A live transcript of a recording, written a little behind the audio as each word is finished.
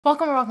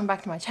Welcome or welcome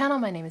back to my channel.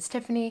 My name is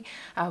Tiffany.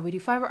 We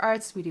do fiber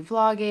arts, we do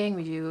vlogging,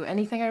 we do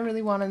anything I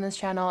really want on this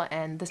channel,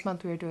 and this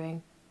month we are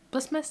doing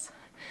blissmas.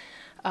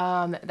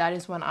 That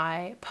is when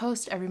I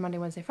post every Monday,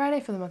 Wednesday, Friday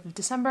for the month of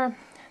December.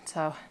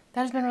 So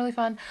that has been really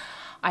fun.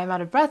 I'm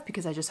out of breath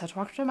because I just had to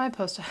walk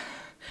to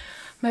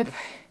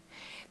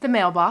the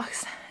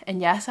mailbox. And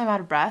yes, I'm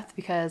out of breath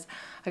because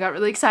I got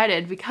really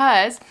excited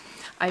because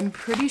I'm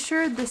pretty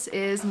sure this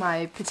is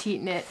my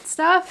petite knit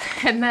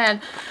stuff. And then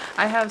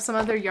I have some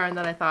other yarn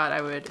that I thought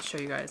I would show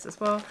you guys as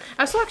well.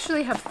 I also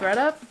actually have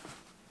THREDUP.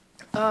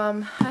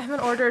 I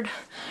haven't ordered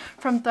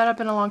from THREDUP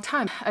in a long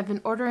time. I've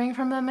been ordering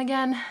from them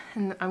again,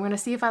 and I'm gonna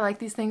see if I like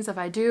these things. If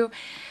I do,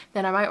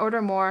 then I might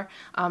order more.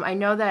 I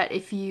know that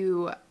if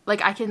you,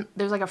 like,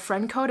 there's like a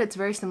friend code. It's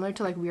very similar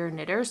to like We Are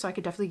Knitters, so I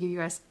could definitely give you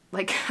guys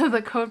like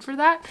the code for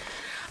that.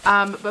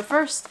 But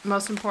first,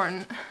 most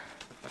important,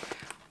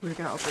 we're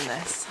gonna open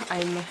this.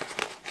 I'm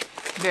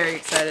very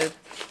excited.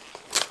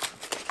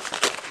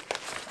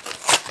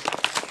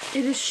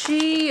 It is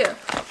she.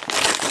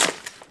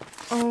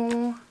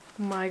 Oh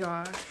my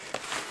gosh.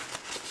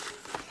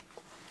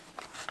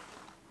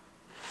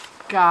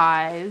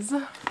 Guys.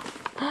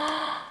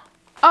 Oh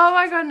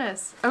my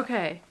goodness.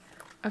 Okay.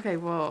 Okay,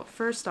 well,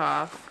 first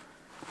off,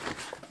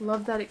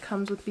 love that it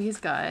comes with these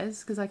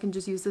guys because I can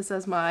just use this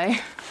as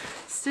my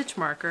stitch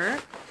marker.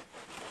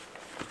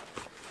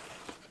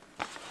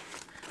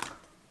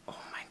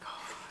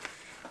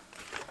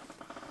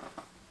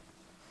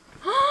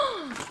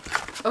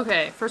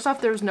 Okay, first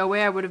off, there's no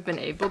way I would have been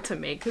able to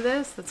make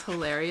this. That's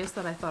hilarious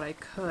that I thought I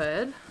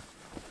could.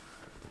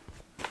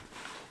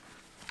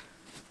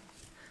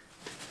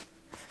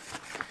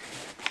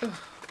 Ugh.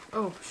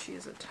 Oh, she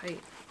is a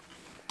tight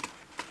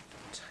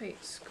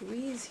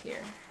squeeze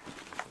here.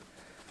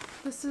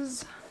 This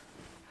is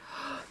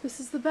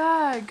the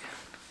bag.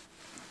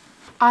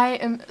 I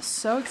am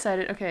so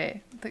excited.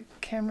 Okay, the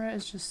camera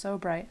is just so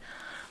bright.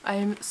 I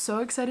am so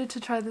excited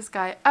to try this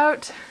guy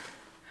out.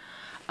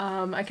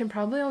 I can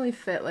probably only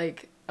fit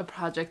like a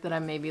project that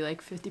I'm maybe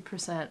like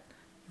 50%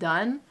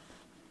 done,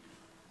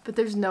 but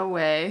there's no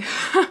way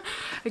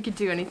I could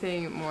do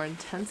anything more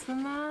intense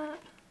than that.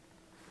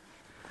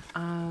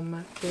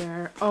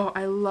 Oh,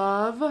 I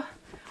love,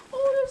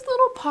 there's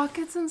little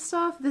pockets and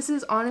stuff. This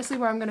is honestly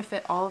where I'm gonna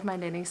fit all of my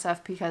knitting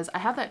stuff because I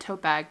have that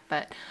tote bag,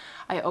 but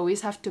I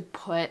always have to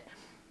put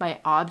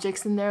my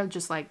objects in there,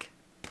 just like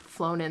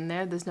flown in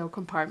there. There's no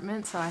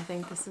compartment, so I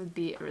think this would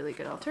be a really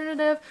good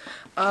alternative.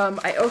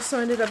 I also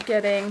ended up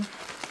getting,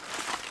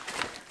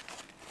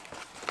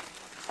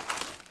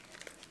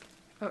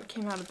 oh, it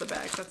came out of the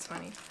bag, that's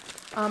funny.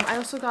 I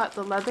also got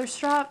the leather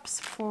straps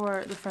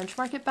for the French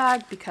market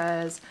bag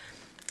because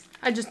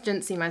I just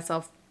didn't see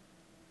myself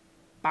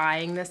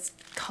buying this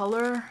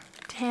color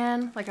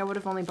tan. Like, I would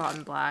have only bought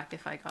in black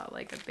if I got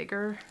like a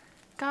bigger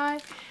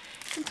guy.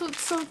 And so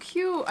it's so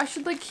cute. I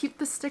should like keep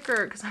the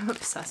sticker because I'm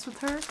obsessed with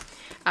her.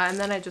 And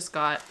then I just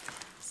got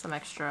some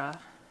extra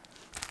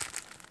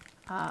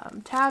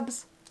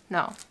tabs.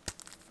 No,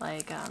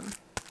 like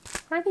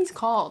what are these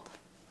called?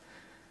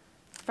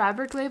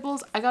 Fabric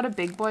labels. I got a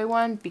big boy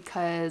one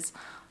because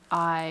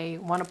I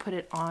want to put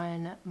it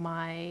on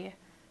my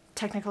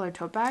Technicolor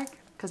tote bag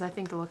because I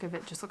think the look of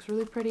it just looks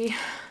really pretty.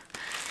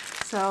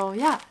 So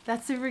yeah,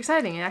 that's super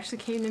exciting. It actually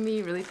came to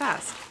me really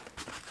fast.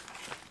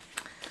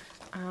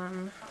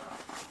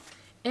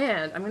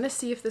 And I'm going to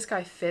see if this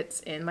guy fits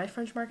in my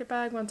French market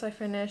bag once I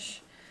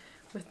finish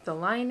with the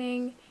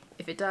lining.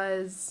 If it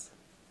does,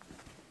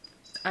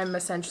 I'm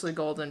essentially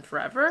golden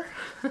forever.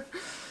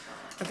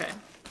 Okay.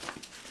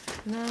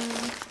 And then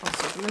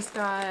also from this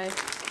guy.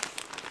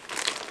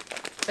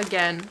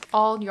 Again,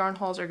 all yarn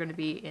hauls are going to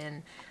be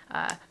in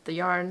the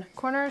yarn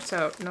corner,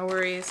 so no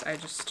worries. I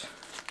just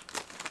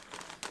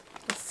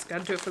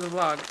got to do it for the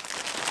vlog.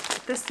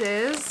 This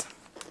is,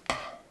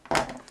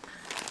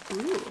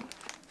 ooh.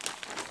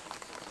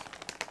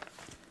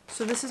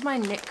 So this is my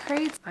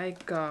KNITCRATES. I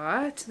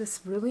got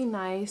this really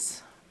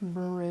nice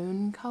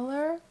maroon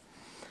color.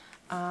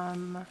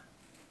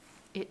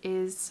 It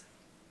is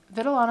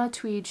Vitellana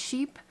Tweed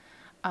Sheep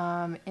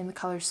in the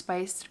color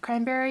Spiced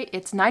Cranberry.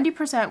 It's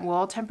 90%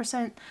 wool,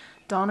 10%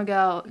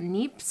 Donegal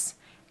Neeps.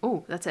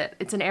 Oh, that's it.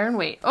 It's an Aran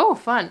weight. Oh,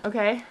 fun.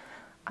 Okay.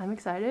 I'm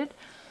excited.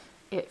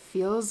 It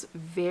feels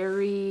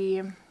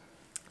very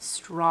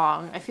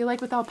strong. I feel like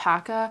with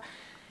alpaca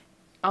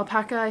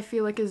I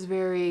feel like is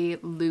very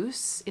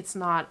loose.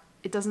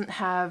 It doesn't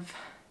have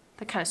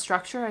that kind of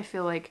structure. I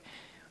feel like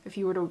if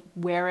you were to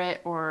wear it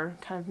or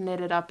kind of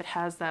knit it up, it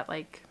has that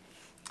like,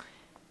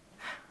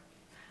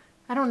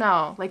 I don't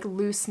know, like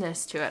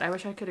looseness to it. I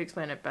wish I could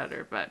explain it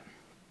better, but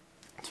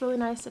it's really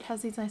nice. It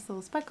has these nice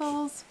little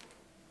speckles.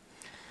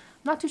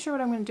 I'm not too sure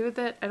what I'm going to do with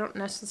it. I don't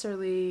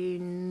necessarily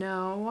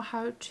know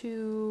how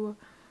to,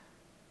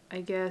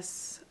 I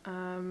guess,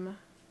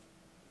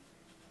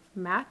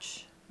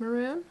 match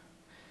maroon.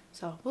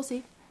 So we'll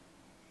see.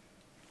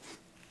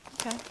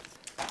 Okay.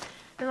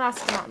 And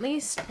last but not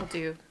least, we'll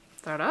do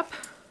THREDUP.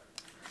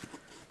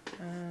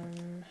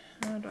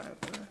 How do I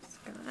open this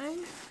guy?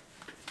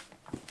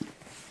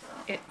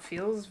 It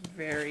feels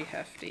very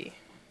hefty.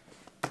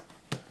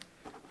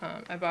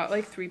 I bought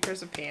like 3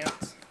 pairs of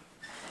pants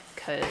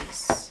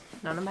because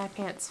none of my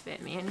pants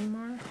fit me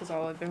anymore because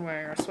all I've been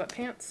wearing are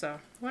sweatpants. So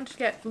I wanted to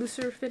get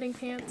looser fitting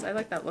pants. I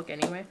like that look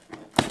anyway.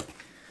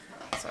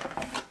 So.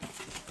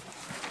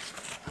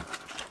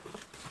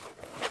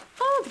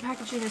 Oh, the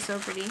packaging is so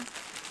pretty.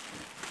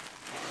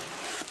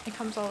 It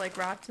comes all like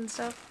wrapped and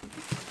stuff.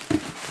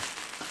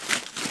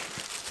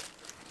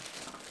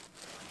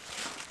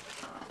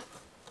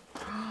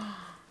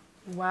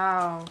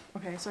 Wow.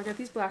 Okay, so I got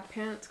these black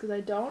pants because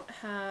I don't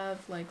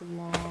have like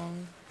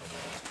long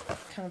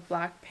kind of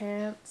black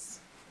pants.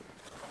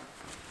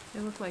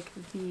 They look like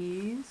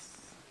these.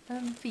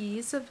 And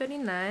these are very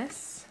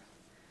nice.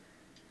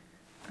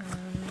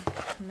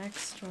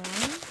 Next one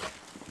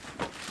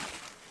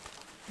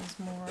is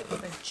more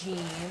of a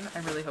jean. I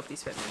really hope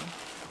these fit me.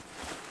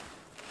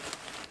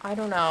 I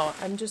don't know.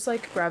 I'm just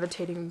like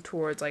gravitating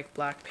towards like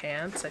black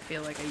pants. I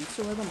feel like I used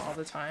to wear them all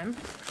the time.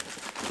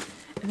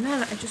 And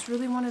then I just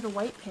really wanted a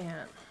white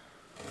pant.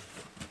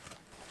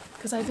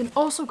 Because I've been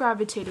also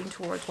gravitating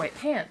towards white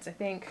pants. I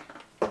think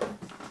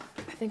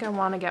I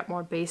want to get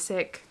more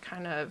basic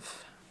kind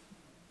of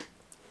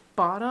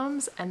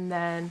bottoms and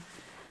then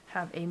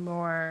have a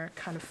more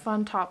kind of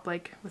fun top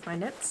like with my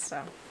knits.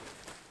 So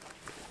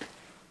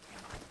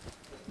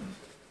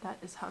that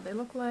is how they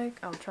look like.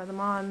 I'll try them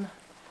on.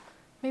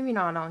 Maybe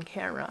not on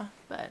camera,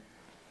 but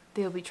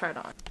they'll be tried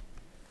on.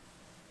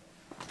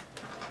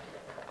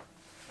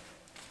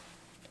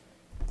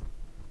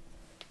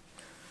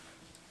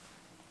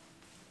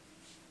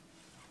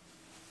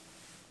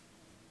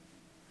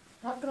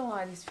 Not gonna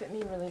lie, these fit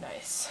me really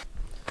nice.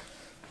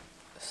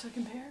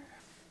 Second pair,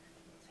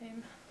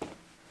 same.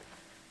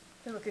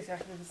 They look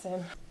exactly the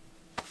same.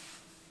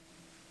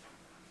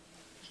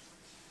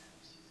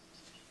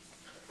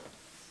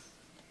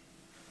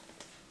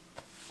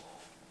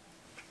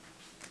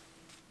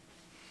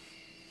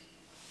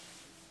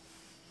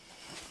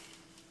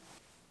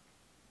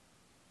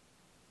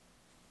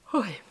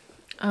 Okay.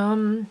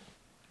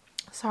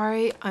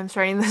 Sorry, I'm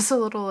starting this a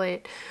little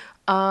late.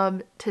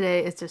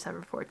 Today is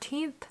December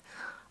 14th.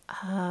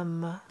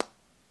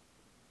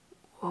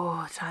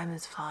 Oh, time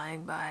is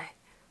flying by.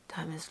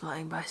 Time is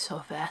flying by so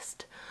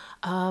fast.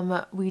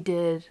 We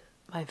did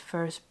my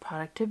first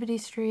productivity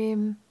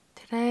stream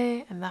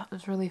today, and that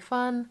was really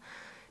fun.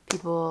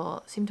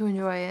 People seem to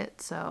enjoy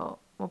it, so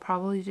we'll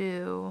probably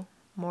do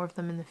more of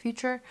them in the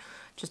future.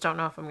 Just don't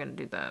know if I'm gonna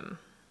do them.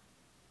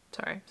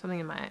 Sorry, something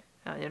in my...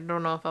 I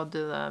don't know if I'll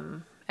do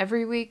them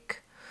every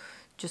week,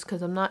 just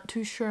because I'm not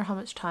too sure how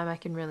much time I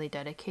can really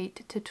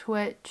dedicate to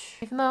Twitch.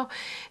 Even though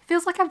it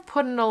feels like I've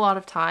put in a lot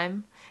of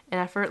time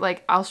and effort.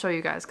 Like, I'll show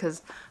you guys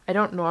because I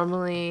don't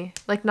normally,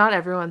 like, not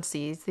everyone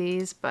sees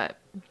these, but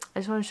I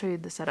just want to show you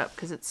the setup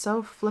because it's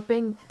so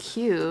flipping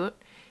cute.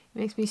 It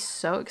makes me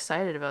so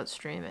excited about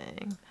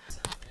streaming.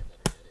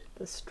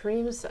 The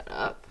stream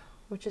setup,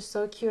 which is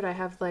so cute. I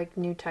have like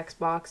new text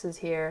boxes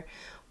here.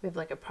 We have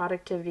like a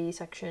productivity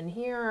section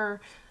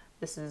here.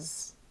 This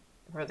is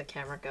where the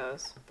camera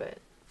goes, but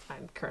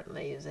I'm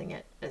currently using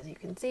it, as you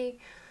can see.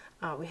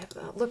 We have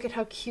the, look at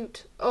how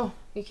cute. Oh,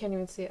 you can't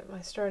even see it, my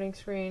starting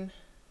screen.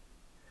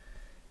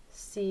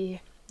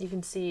 See, you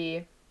can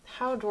see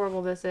how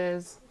adorable this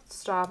is.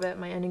 Stop it,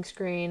 my ending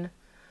screen.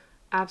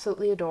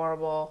 Absolutely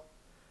adorable.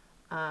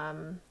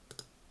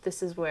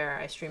 This is where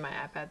I stream my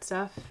iPad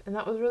stuff, and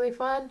that was really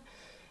fun.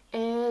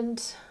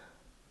 And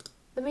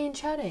the main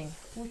chatting,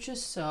 which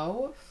is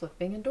so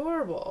flipping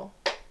adorable.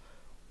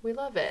 We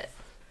love it.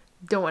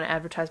 Don't want to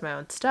advertise my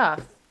own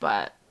stuff,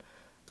 but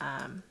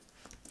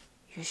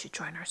you should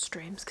join our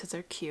streams because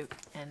they're cute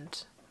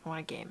and I want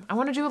a game. I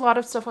want to do a lot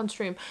of stuff on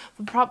stream.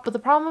 But the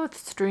problem with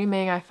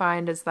streaming, I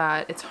find, is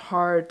that it's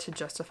hard to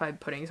justify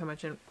putting so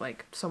much in,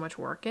 like, so much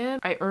work in.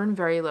 I earn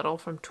very little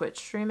from Twitch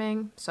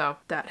streaming, so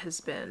that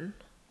has been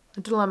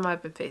a dilemma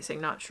I've been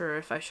facing. Not sure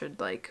if I should,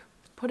 like,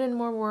 put in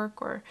more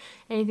work or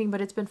anything, but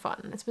it's been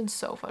fun. It's been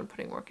so fun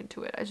putting work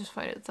into it. I just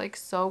find it's like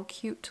so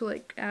cute to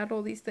like add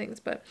all these things,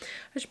 but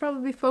I should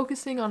probably be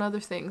focusing on other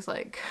things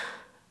like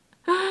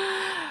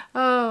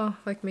oh,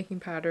 like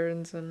making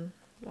patterns and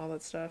all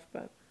that stuff.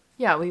 But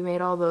yeah, we made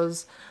all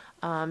those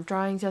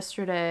drawings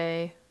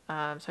yesterday, so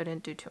I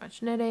didn't do too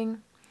much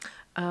knitting.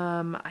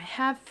 I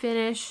have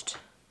finished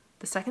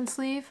the second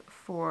sleeve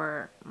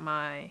for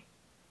my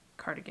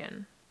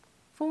cardigan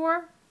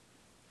 4.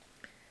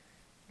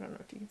 I don't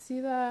know if you can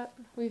see that.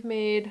 We've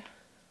made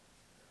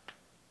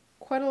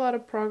quite a lot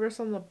of progress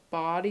on the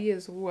body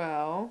as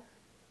well.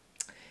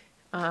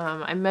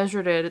 I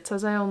measured it. It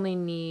says I only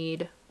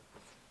need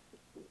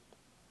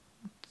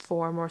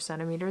 4 more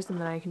centimeters and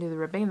then I can do the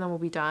ribbing and then we'll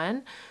be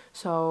done.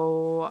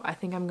 So I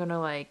think I'm gonna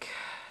like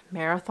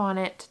marathon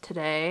it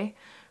today.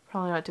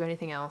 Probably not do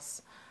anything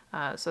else.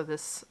 So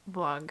this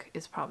vlog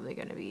is probably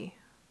gonna be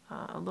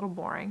a little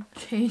boring.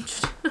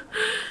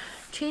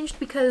 Changed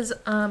because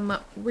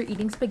we're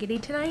eating spaghetti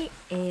tonight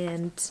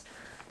and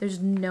there's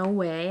no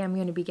way I'm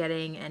gonna be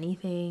getting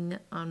anything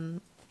on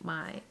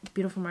my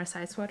beautiful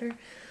Marseille sweater.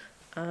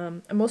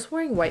 I'm also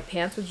wearing white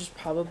pants, which is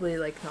probably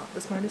like not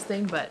the smartest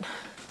thing, but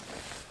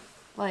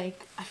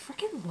Like, I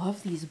freaking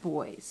love these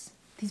boys.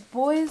 These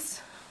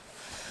boys,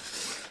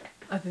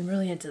 I've been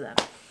really into them.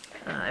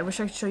 I wish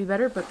I could show you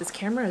better, but this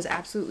camera is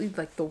absolutely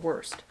like the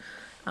worst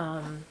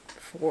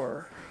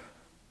for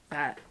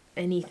that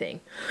anything.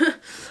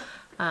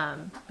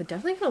 But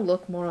definitely gonna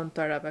look more on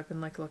THREDUP. I've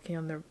been like looking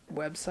on their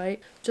website.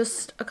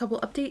 Just a couple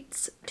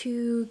updates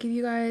to give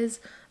you guys.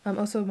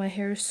 Also, my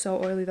hair is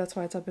so oily, that's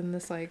why it's up in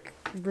this like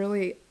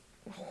really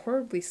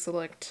horribly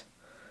slicked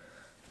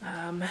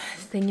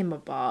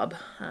thingamabob.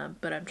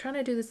 But I'm trying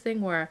to do this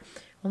thing where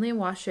I only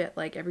wash it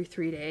like every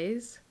 3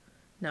 days.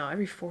 No,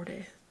 every 4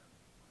 days.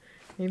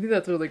 Maybe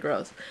that's really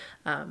gross.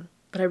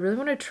 But I really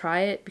want to try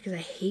it because I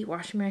hate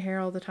washing my hair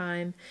all the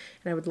time,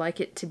 and I would like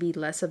it to be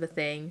less of a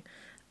thing,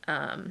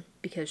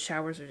 because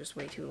showers are just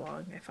way too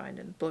long, I find,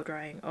 and blow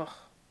drying. Oh,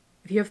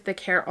 if you have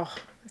thick hair, oh,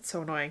 it's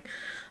so annoying.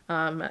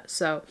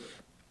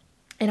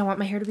 And I want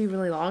my hair to be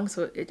really long,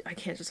 so I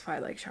can't justify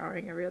like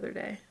showering every other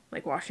day,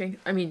 like washing.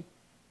 I mean,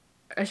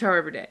 I shower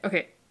every day.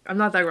 Okay, I'm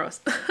not that gross.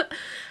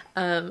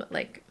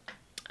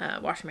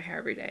 Washing my hair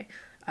every day.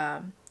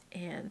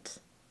 And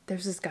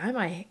there's this guy in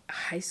my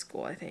high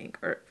school, I think,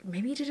 or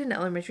maybe he did it in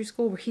elementary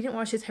school, where he didn't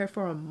wash his hair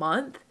for a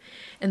month,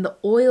 and the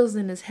oils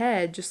in his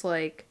head just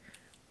like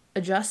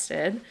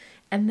adjusted,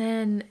 and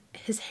then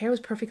his hair was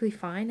perfectly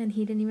fine, and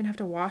he didn't even have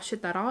to wash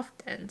it that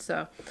often.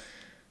 So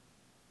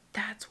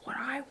that's what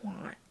I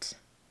want.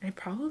 And I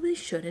probably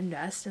should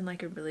invest in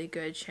like a really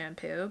good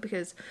shampoo,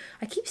 because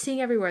I keep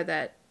seeing everywhere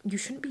that you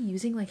shouldn't be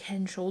using like Head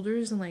and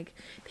Shoulders and like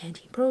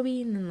Pantene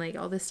Pro-Bean and like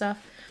all this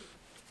stuff,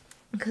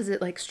 because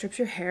it like strips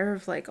your hair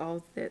of like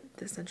all the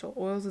essential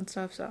oils and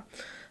stuff. So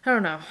I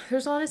don't know,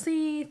 there's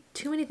honestly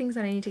too many things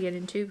that I need to get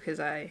into, because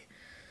I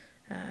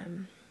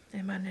am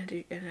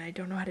and I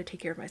don't know how to take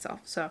care of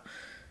myself. So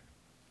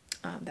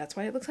that's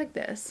why it looks like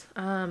this.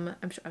 I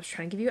was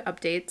trying to give you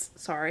updates.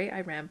 Sorry,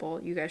 I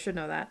ramble. You guys should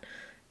know that.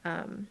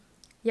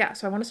 Yeah,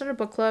 so I want to start a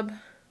book club.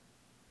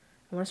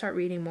 I want to start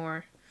reading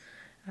more.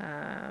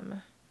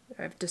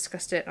 I've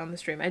discussed it on the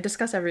stream. I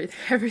discuss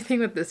everything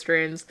with the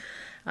streams.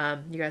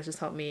 You guys just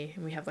help me,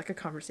 and we have like a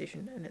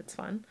conversation, and it's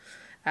fun.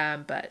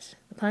 But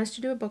the plan is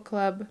to do a book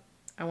club.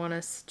 I want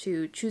us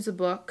to choose a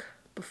book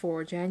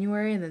before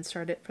January and then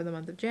start it for the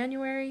month of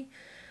January.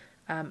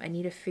 I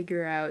need to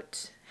figure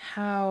out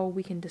how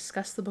we can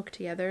discuss the book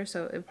together,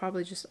 so it'll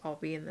probably just all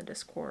be in the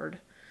Discord.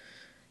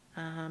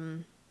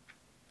 And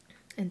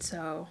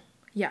so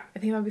yeah, I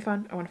think that'll be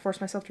fun. I want to force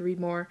myself to read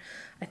more.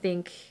 I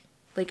think,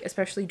 like,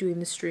 especially doing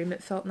the stream,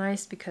 it felt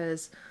nice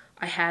because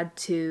I had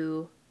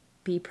to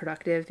be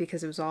productive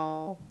because it was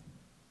all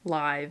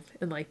live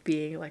and like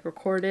being like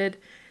recorded.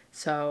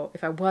 So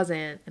if I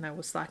wasn't and I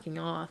was slacking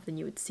off, then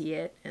you would see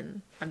it,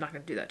 and I'm not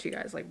going to do that to you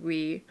guys. I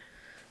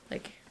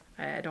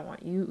don't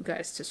want you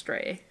guys to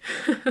stray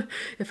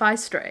if I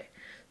stray.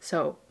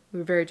 So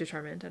we're very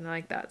determined, and I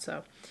like that. So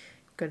I'm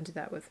going to do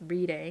that with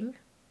reading.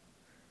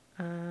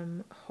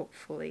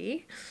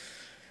 Hopefully.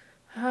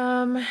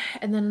 And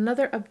then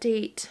another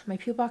update, my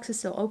P.O. box is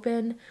still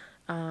open.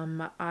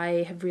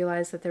 I have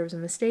realized that there was a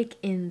mistake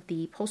in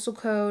the postal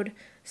code.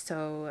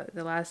 So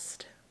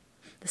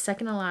the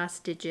second to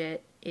last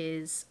digit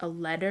is a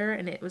letter,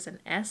 and it was an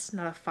S,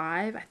 not a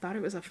 5. I thought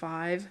it was a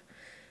 5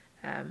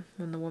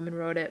 when the woman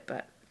wrote it,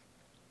 but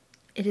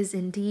it is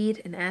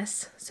indeed an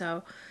S.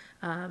 So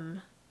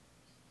I'm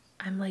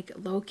like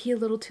low-key a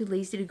little too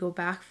lazy to go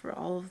back for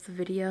all of the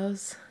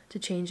videos to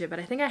change it, but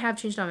I think I have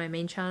changed it on my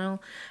main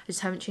channel. I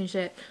just haven't changed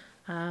it.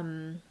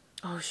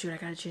 Oh shoot, I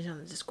gotta change it on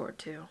the Discord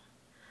too.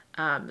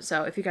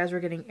 So if you guys were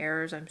getting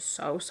errors, I'm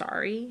so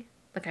sorry.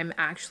 Like, I'm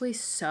actually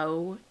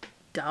so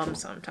dumb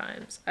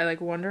sometimes. I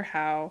like wonder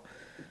how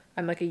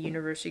I'm like a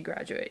university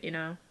graduate, you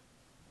know?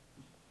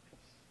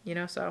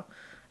 So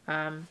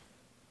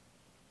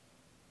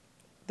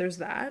there's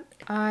that.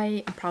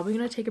 I am probably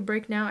gonna take a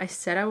break now. I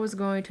said I was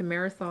going to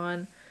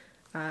marathon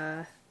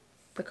the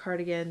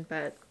cardigan,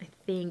 but I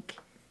think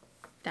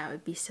that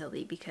would be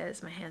silly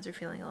because my hands are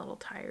feeling a little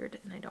tired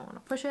and I don't want to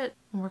push it.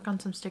 I'll work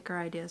on some sticker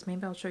ideas.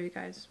 Maybe I'll show you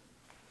guys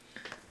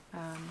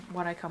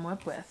what I come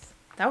up with.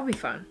 That would be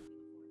fun.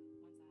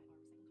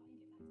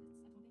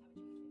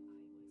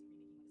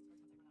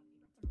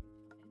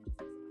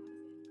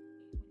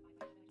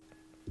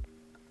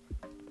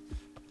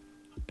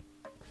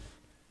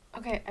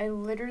 Okay, I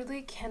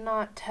literally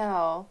cannot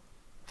tell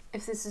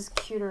if this is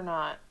cute or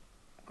not.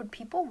 Would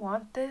people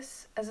want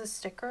this as a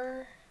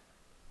sticker?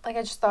 Like,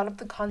 I just thought of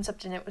the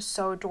concept and it was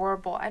so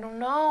adorable. I don't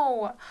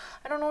know.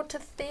 I don't know what to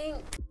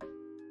think.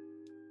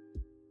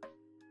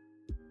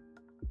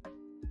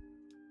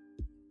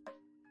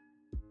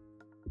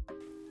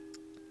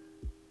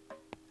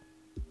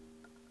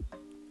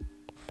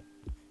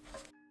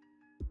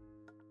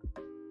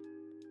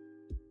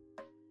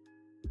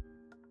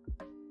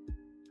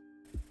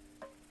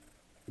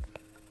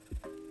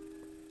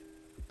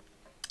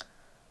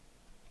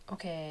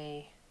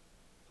 Okay.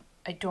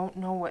 I don't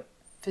know what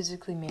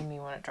physically made me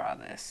want to draw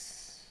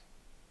this,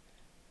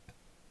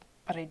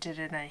 but I did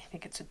it and I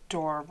think it's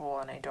adorable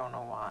and I don't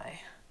know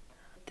why.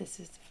 This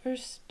is the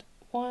first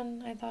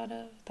one I thought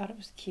it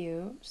was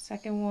cute.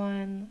 Second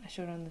one I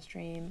showed on the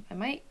stream. I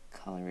might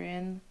color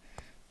in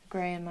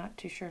gray. I'm not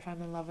too sure if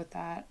I'm in love with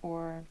that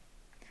or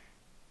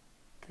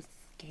the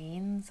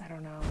skeins. I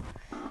don't know.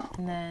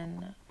 And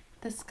then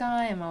this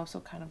guy I'm also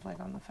kind of like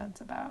on the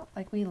fence about.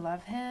 Like, we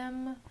love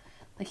him.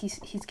 Like,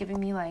 he's giving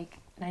me like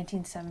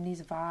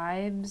 1970s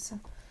vibes.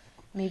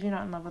 Maybe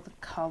not in love with the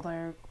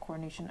color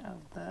coordination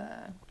of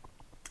the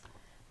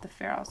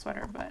Farrell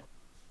sweater, but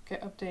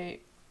okay, update.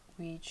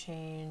 We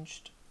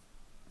changed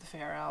the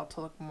Farrell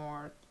to look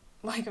more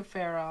like a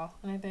Farrell,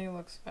 and I think it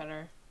looks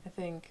better. I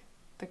think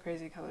the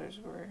crazy colors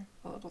were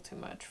a little too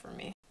much for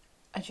me.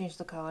 I changed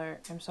the color.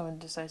 I'm so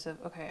indecisive.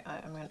 Okay,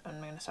 I'm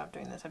gonna stop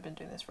doing this. I've been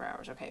doing this for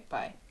hours. Okay,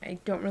 bye. I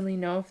don't really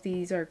know if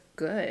these are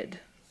good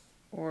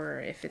or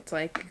if it's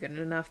like good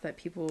enough that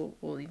people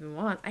will even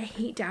want. I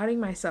hate doubting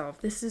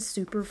myself. This is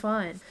super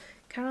fun.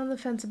 Kind of on the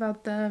fence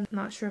about them.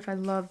 Not sure if I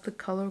love the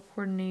color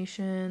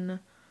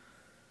coordination.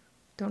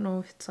 Don't know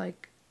if it's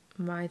like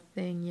my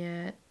thing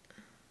yet.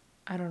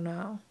 I don't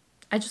know.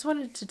 I just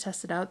wanted to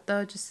test it out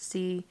though, just to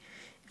see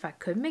if I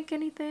could make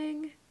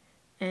anything.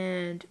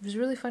 And it was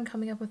really fun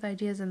coming up with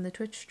ideas in the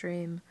Twitch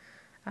stream.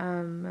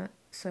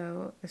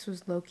 So this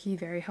was low-key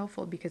very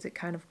helpful because it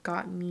kind of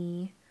got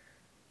me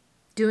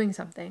doing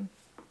something.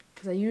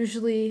 Because I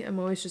usually am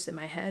always just in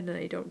my head and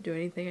I don't do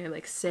anything. I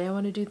like say I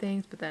want to do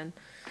things, but then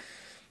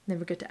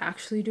never get to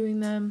actually doing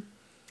them.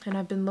 And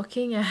I've been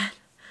looking at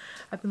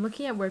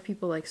where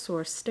people like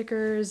source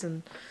stickers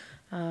and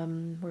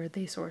where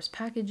they source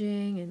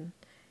packaging, and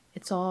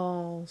it's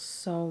all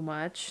so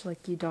much.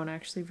 Like, you don't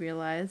actually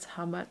realize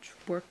how much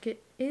work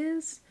it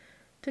is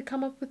to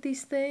come up with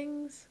these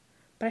things.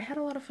 But I had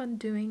a lot of fun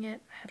doing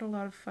it. I had a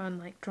lot of fun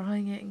like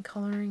drawing it and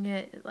coloring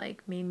it. It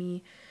like made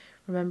me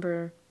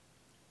remember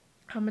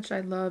how much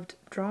I loved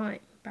drawing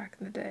back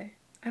in the day.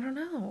 I don't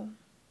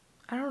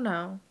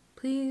know.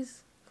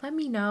 Please let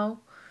me know.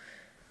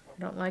 I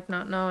don't like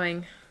not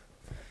knowing.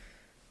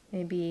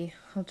 Maybe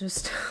I'll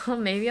just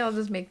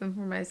make them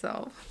for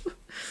myself.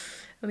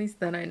 At least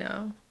then I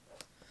know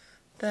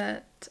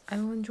that I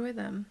will enjoy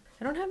them.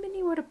 I don't have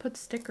anywhere to put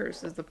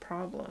stickers is the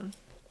problem.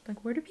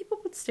 Like, where do people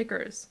put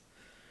stickers?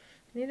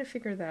 I need to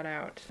figure that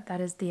out. That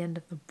is the end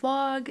of the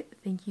vlog.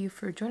 Thank you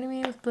for joining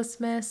me with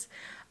Blissmas.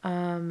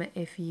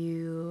 If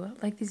you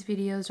like these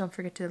videos, don't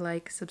forget to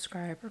like,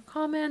 subscribe, or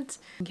comment.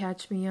 And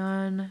catch me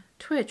on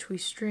Twitch. We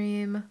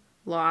stream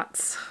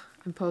lots.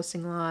 I'm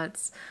posting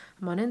lots.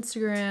 I'm on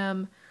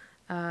Instagram.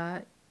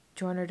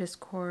 Join our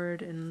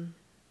Discord and,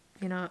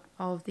 you know,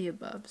 all of the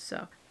above.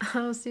 So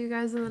I'll see you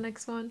guys in the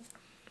next one.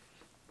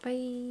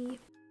 Bye.